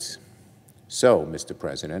voting rights. So, Mr.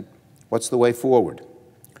 President, what's the way forward?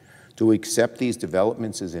 Do we accept these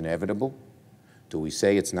developments as inevitable? Do we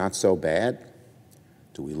say it's not so bad?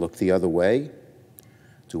 Do we look the other way?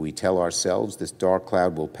 Do we tell ourselves this dark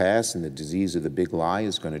cloud will pass and the disease of the big lie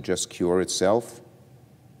is going to just cure itself?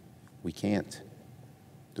 We can't.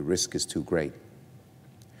 The risk is too great.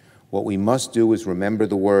 What we must do is remember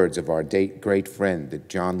the words of our great friend,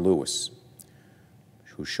 John Lewis,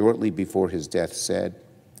 who shortly before his death said,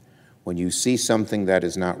 "When you see something that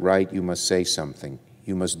is not right, you must say something.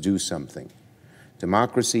 You must do something.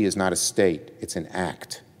 Democracy is not a state, it's an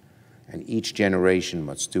act, and each generation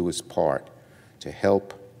must do its part to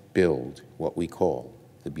help build what we call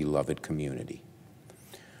the beloved community."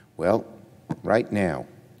 Well, right now,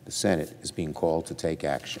 the Senate is being called to take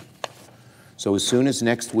action. So as soon as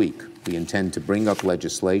next week, we intend to bring up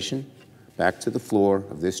legislation back to the floor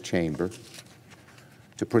of this chamber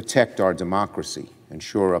to protect our democracy and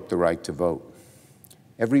shore up the right to vote.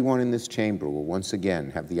 Everyone in this chamber will once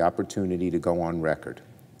again have the opportunity to go on record.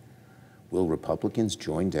 Will Republicans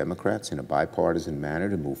join Democrats in a bipartisan manner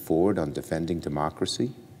to move forward on defending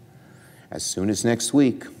democracy? As soon as next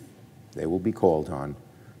week, they will be called on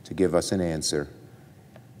to give us an answer,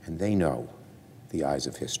 and they know the eyes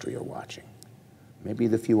of history are watching. Maybe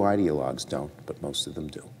the few ideologues don't, but most of them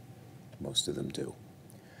do. Most of them do.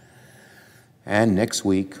 And next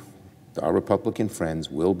week, our Republican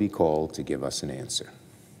friends will be called to give us an answer.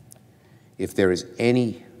 If there is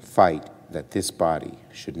any fight that this body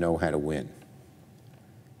should know how to win,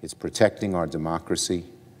 it's protecting our democracy,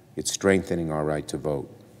 it's strengthening our right to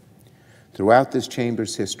vote. Throughout this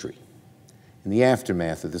chamber's history, in the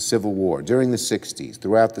aftermath of the Civil War, during the 60s,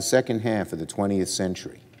 throughout the second half of the 20th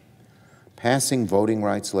century, passing voting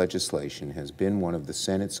rights legislation has been one of the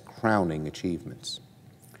Senate's crowning achievements.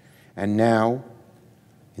 And now,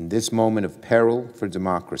 in this moment of peril for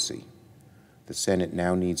democracy, the Senate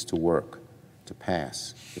now needs to work to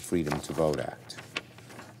pass the Freedom to Vote Act.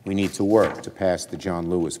 We need to work to pass the John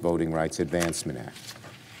Lewis Voting Rights Advancement Act.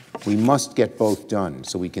 We must get both done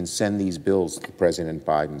so we can send these bills to President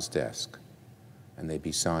Biden's desk and they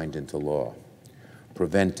be signed into law,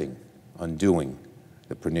 preventing, undoing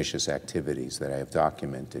the pernicious activities that I have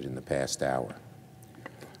documented in the past hour.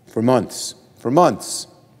 For months,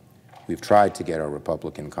 we've tried to get our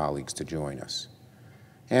Republican colleagues to join us.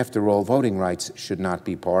 After all, voting rights should not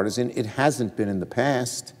be partisan. It hasn't been in the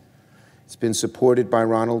past. It's been supported by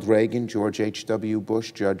Ronald Reagan, George H.W.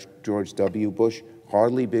 Bush, Judge George W. Bush,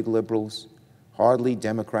 hardly big liberals, hardly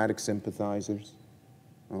Democratic sympathizers.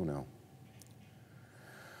 Oh, no.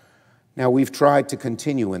 Now, we've tried to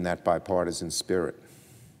continue in that bipartisan spirit.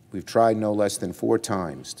 We've tried no less than 4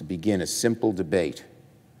 times to begin a simple debate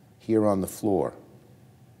here on the floor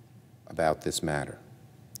about this matter.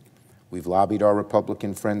 We've lobbied our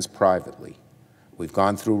Republican friends privately. We've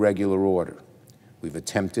gone through regular order. We've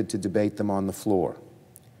attempted to debate them on the floor.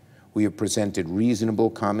 We have presented reasonable,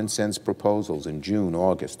 common-sense proposals in June,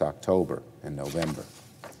 August, October, and November.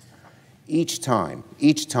 Each time,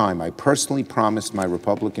 I personally promised my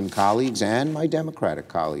Republican colleagues and my Democratic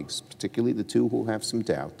colleagues, particularly the two who have some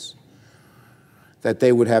doubts, that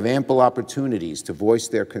they would have ample opportunities to voice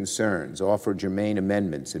their concerns, offer germane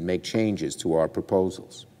amendments, and make changes to our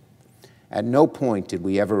proposals. At no point did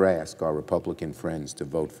we ever ask our Republican friends to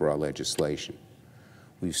vote for our legislation.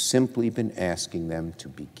 We've simply been asking them to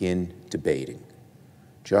begin debating,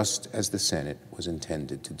 just as the Senate was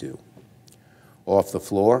intended to do. Off the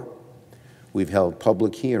floor, we've held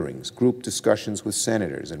public hearings, group discussions with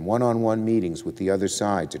senators, and one-on-one meetings with the other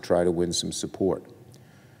side to try to win some support.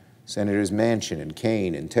 Senators Manchin and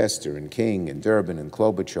Kaine and Tester and King and Durbin and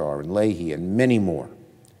Klobuchar and Leahy and many more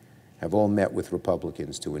have all met with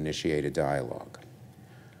Republicans to initiate a dialogue.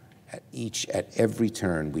 At every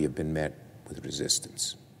turn, we have been met with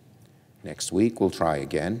resistance. Next week, we'll try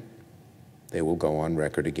again. They will go on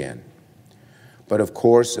record again. But of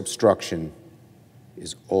course, obstruction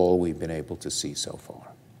is all we've been able to see so far.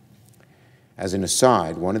 As an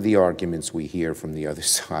aside, one of the arguments we hear from the other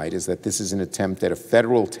side is that this is an attempt at a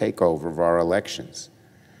federal takeover of our elections.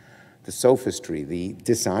 The sophistry, the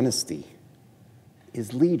dishonesty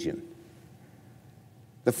is legion.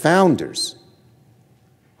 The founders,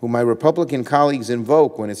 who my Republican colleagues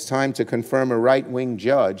invoke when it's time to confirm a right-wing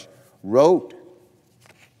judge, wrote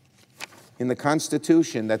in the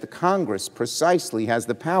Constitution that the Congress precisely has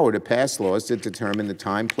the power to pass laws to determine the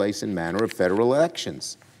time, place, and manner of federal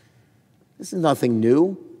elections. This is nothing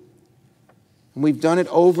new. And we've done it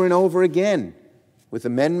over and over again with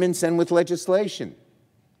amendments and with legislation,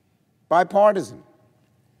 bipartisan.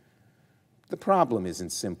 The problem isn't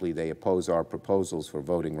simply they oppose our proposals for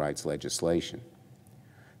voting rights legislation.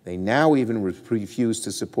 They now even refuse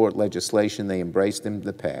to support legislation they embraced in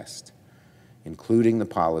the past, including the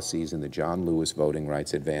policies in the John Lewis Voting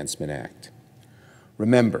Rights Advancement Act.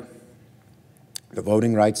 Remember, the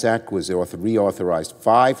Voting Rights Act was reauthorized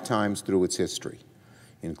 5 times through its history,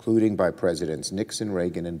 including by Presidents Nixon,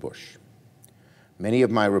 Reagan, and Bush. Many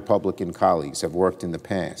of my Republican colleagues have worked in the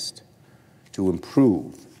past to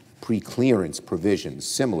improve pre-clearance provisions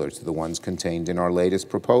similar to the ones contained in our latest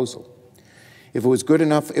proposal. If it was good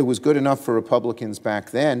enough, it was good enough for Republicans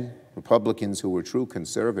back then, Republicans who were true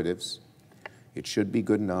conservatives. It should be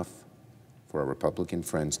good enough for our Republican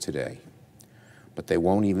friends today. But they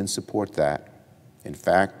won't even support that. In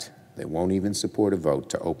fact, they won't even support a vote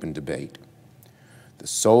to open debate. The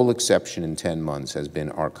sole exception in 10 months has been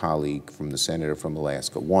our colleague from the senator from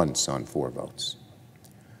Alaska, once on 4 votes.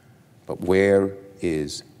 But where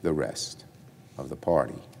is the rest of the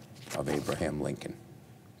party of Abraham Lincoln?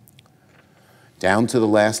 Down to the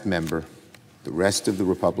last member, the rest of the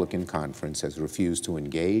Republican conference has refused to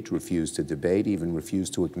engage, refused to debate, even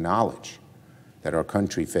refused to acknowledge that our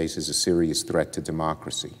country faces a serious threat to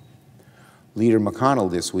democracy. Leader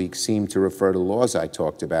McConnell this week seemed to refer to laws I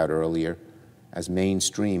talked about earlier as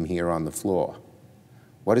mainstream here on the floor.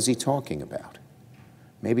 What is he talking about?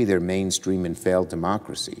 Maybe they're mainstream in failed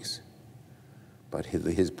democracies, but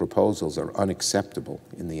his proposals are unacceptable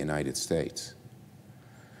in the United States.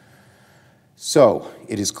 So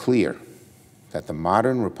it is clear that the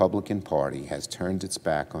modern Republican Party has turned its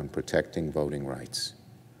back on protecting voting rights.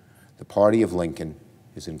 The party of Lincoln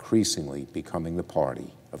is increasingly becoming the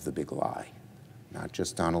party of the big lie, not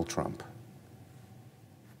just Donald Trump,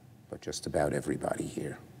 but just about everybody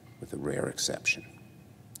here, with a rare exception.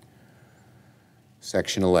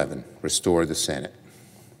 Section 11, restore the Senate.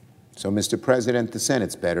 So, Mr. President, the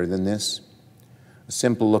Senate's better than this. A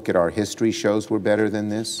simple look at our history shows we're better than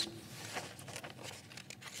this.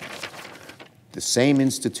 The same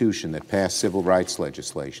institution that passed civil rights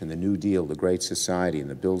legislation, the New Deal, the Great Society, and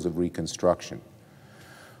the Bills of Reconstruction,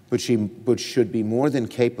 but should be more than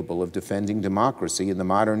capable of defending democracy in the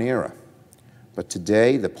modern era. But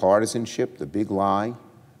today, the partisanship, the big lie,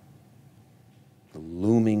 the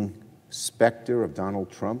looming specter of Donald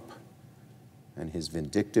Trump and his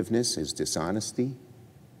vindictiveness, his dishonesty,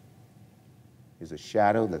 is a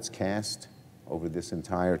shadow that's cast over this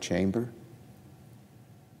entire chamber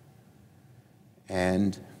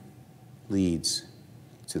and leads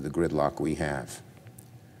to the gridlock we have.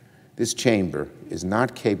 This chamber is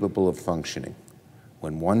not capable of functioning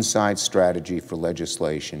when one side's strategy for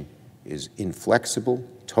legislation is inflexible,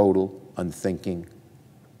 total, unthinking,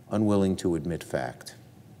 unwilling to admit fact,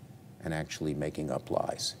 and actually making up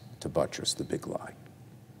lies to buttress the big lie,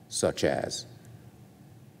 such as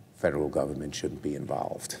federal government shouldn't be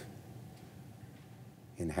involved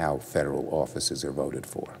in how federal offices are voted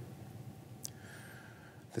for.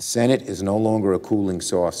 The Senate is no longer a cooling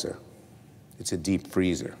saucer. It's a deep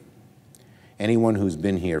freezer. Anyone who's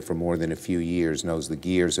been here for more than a few years knows the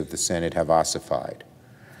gears of the Senate have ossified.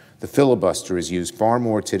 The filibuster is used far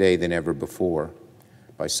more today than ever before,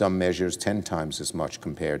 by some measures 10 times as much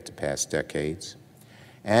compared to past decades.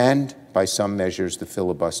 And by some measures, the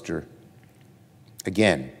filibuster,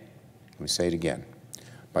 again, let me say it again,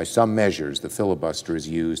 by some measures, the filibuster is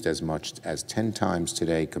used as much as 10 times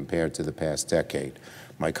today compared to the past decade.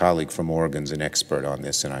 My colleague from Oregon's an expert on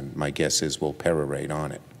this, and my guess is we'll perorate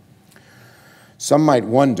on it. Some might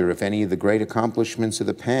wonder if any of the great accomplishments of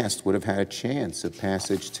the past would have had a chance of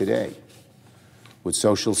passage today. Would the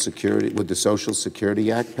Social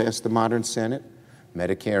Security Act pass the modern Senate?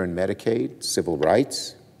 Medicare and Medicaid? Civil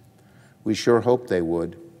rights? We sure hope they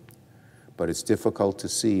would, but it's difficult to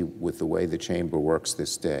see with the way the chamber works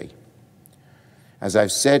this day. As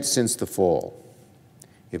I've said since the fall,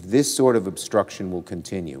 if this sort of obstruction will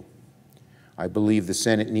continue, I believe the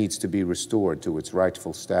Senate needs to be restored to its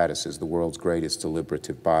rightful status as the world's greatest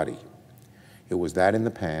deliberative body. It was that in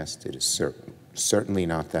the past. It is certainly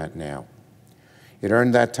not that now. It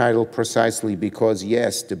earned that title precisely because,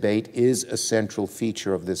 yes, debate is a central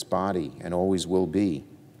feature of this body and always will be.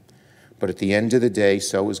 But at the end of the day,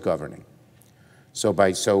 so is governing.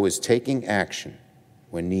 So is taking action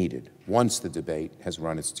when needed, once the debate has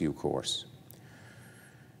run its due course.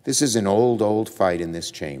 This is an old fight in this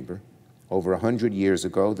chamber. Over 100 years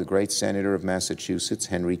ago, the great senator of Massachusetts,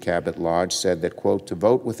 Henry Cabot Lodge, said that, quote, "To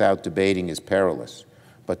vote without debating is perilous,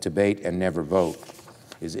 but debate and never vote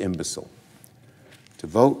is imbecile." To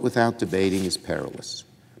vote without debating is perilous,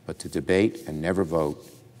 but to debate and never vote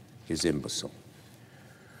is imbecile.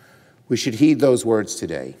 We should heed those words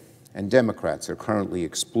today, and Democrats are currently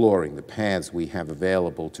exploring the paths we have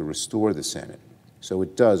available to restore the Senate so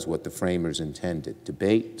it does what the framers intended: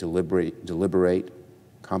 debate, deliberate,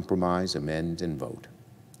 compromise, amend, and vote.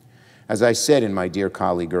 As I said in my dear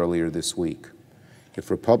colleague earlier this week, if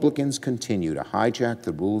Republicans continue to hijack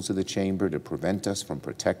the rules of the chamber to prevent us from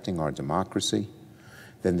protecting our democracy,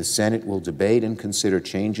 then the Senate will debate and consider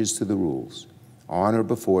changes to the rules on or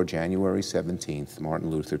before January 17th, Martin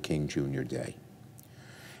Luther King Jr. Day.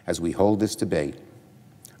 As we hold this debate,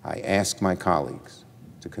 I ask my colleagues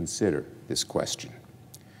to consider this question.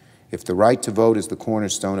 If the right to vote is the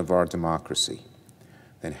cornerstone of our democracy,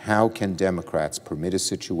 then how can Democrats permit a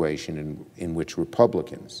situation in which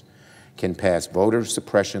Republicans can pass voter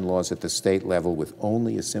suppression laws at the state level with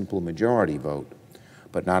only a simple majority vote,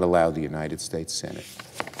 but not allow the United States Senate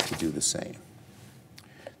to do the same?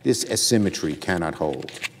 This asymmetry cannot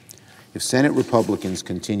hold. If Senate Republicans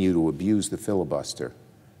continue to abuse the filibuster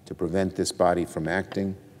to prevent this body from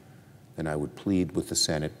acting, then I would plead with the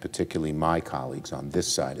Senate, particularly my colleagues on this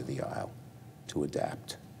side of the aisle, to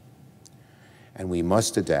adapt. And we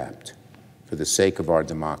must adapt for the sake of our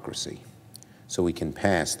democracy so we can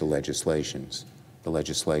pass the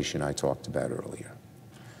legislation I talked about earlier.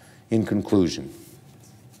 In conclusion,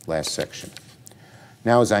 last section.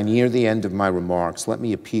 Now, as I near the end of my remarks, let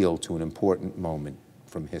me appeal to an important moment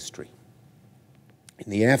from history. In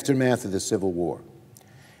the aftermath of the Civil War,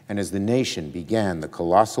 and as the nation began the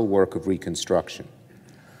colossal work of Reconstruction,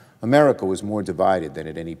 America was more divided than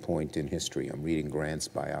at any point in history. I'm reading Grant's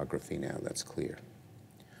biography now, that's clear.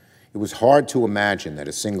 It was hard to imagine that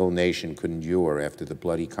a single nation could endure after the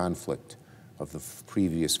bloody conflict of the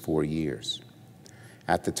previous 4 years.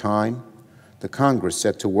 At the time, the Congress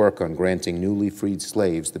set to work on granting newly freed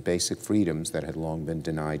slaves the basic freedoms that had long been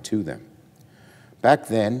denied to them. Back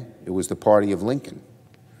then, it was the party of Lincoln,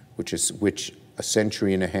 which a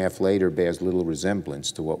century and a half later bears little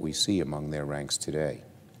resemblance to what we see among their ranks today.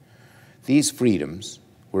 These freedoms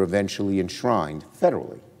were eventually enshrined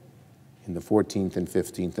federally in the 14th and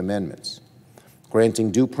 15th Amendments,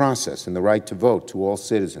 granting due process and the right to vote to all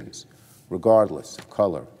citizens, regardless of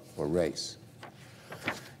color or race.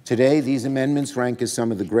 Today, these amendments rank as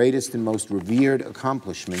some of the greatest and most revered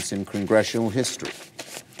accomplishments in congressional history.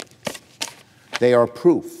 They are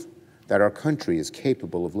proof that our country is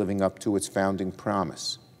capable of living up to its founding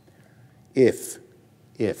promise, if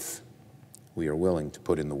we are willing to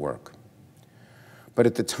put in the work. But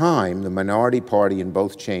at the time, the minority party in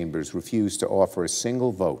both chambers refused to offer a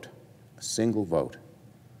single vote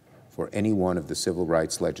for any one of the civil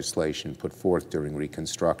rights legislation put forth during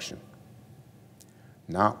Reconstruction.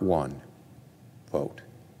 Not one vote,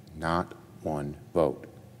 not one vote.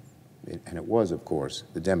 And it was, of course,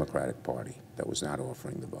 the Democratic Party that was not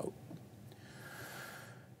offering the vote.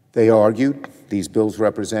 They argued these bills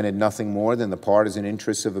represented nothing more than the partisan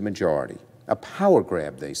interests of a majority. A power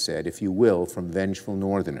grab, they said, if you will, from vengeful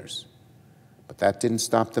Northerners. But that didn't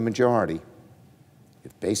stop the majority.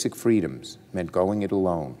 If basic freedoms meant going it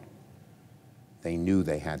alone, they knew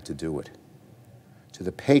they had to do it. To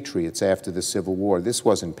the patriots after the Civil War, this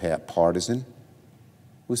wasn't partisan. It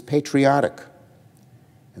was patriotic.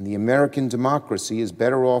 And the American democracy is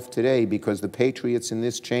better off today because the patriots in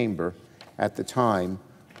this chamber at the time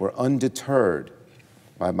were undeterred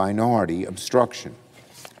by minority obstruction.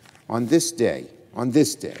 On this day,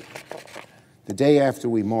 the day after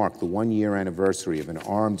we mark the one-year anniversary of an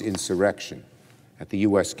armed insurrection at the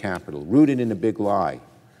U.S. Capitol, rooted in a big lie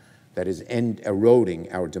that is eroding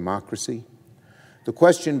our democracy, the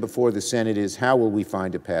question before the Senate is, how will we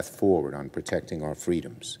find a path forward on protecting our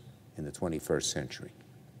freedoms in the 21st century?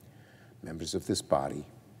 Members of this body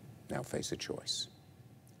now face a choice.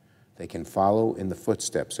 They can follow in the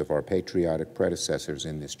footsteps of our patriotic predecessors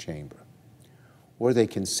in this chamber, or they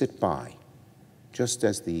can sit by, just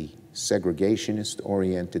as the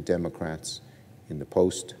segregationist-oriented Democrats in the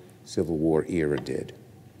post-Civil War era did,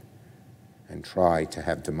 and try to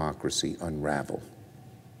have democracy unravel.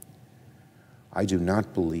 I do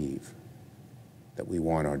not believe that we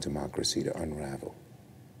want our democracy to unravel.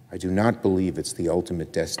 I do not believe it's the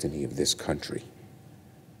ultimate destiny of this country.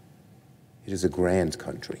 It is a grand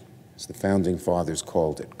country, as the Founding Fathers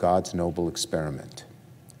called it, God's noble experiment.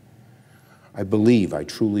 I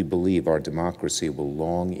truly believe our democracy will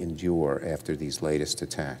long endure after these latest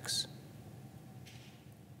attacks.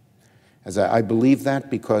 I believe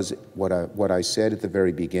that because what I said at the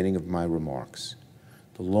very beginning of my remarks,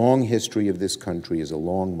 the long history of this country is a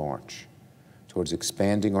long march towards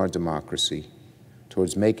expanding our democracy,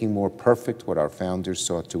 towards making more perfect what our founders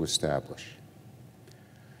sought to establish.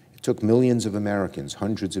 It took millions of Americans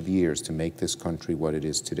hundreds of years to make this country what it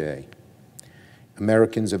is today.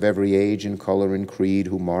 Americans of every age and color and creed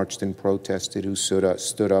who marched and protested, who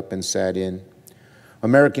stood up and sat in.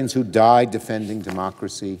 Americans who died defending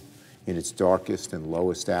democracy in its darkest and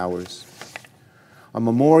lowest hours. On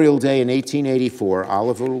Memorial Day in 1884,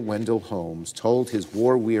 Oliver Wendell Holmes told his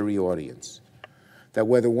war-weary audience that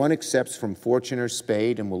whether one accepts from fortune her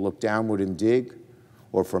spade and will look downward and dig,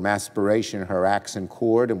 or from aspiration her axe and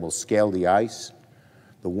cord and will scale the ice,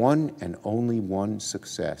 the one and only one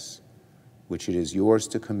success which it is yours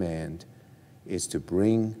to command is to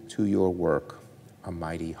bring to your work a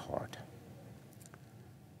mighty heart.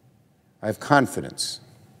 I have confidence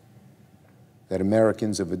that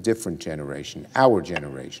Americans of a different generation, our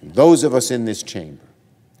generation, those of us in this chamber,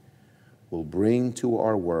 will bring to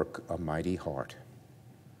our work a mighty heart,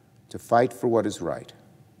 to fight for what is right,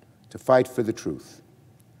 to fight for the truth,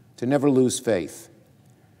 to never lose faith,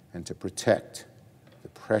 and to protect the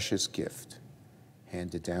precious gift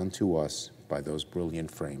handed down to us by those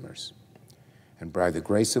brilliant framers. And by the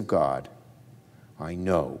grace of God, I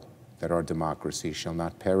know that our democracy shall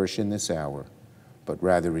not perish in this hour, but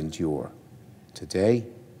rather endure today,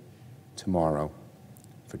 tomorrow,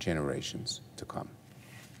 for generations to come.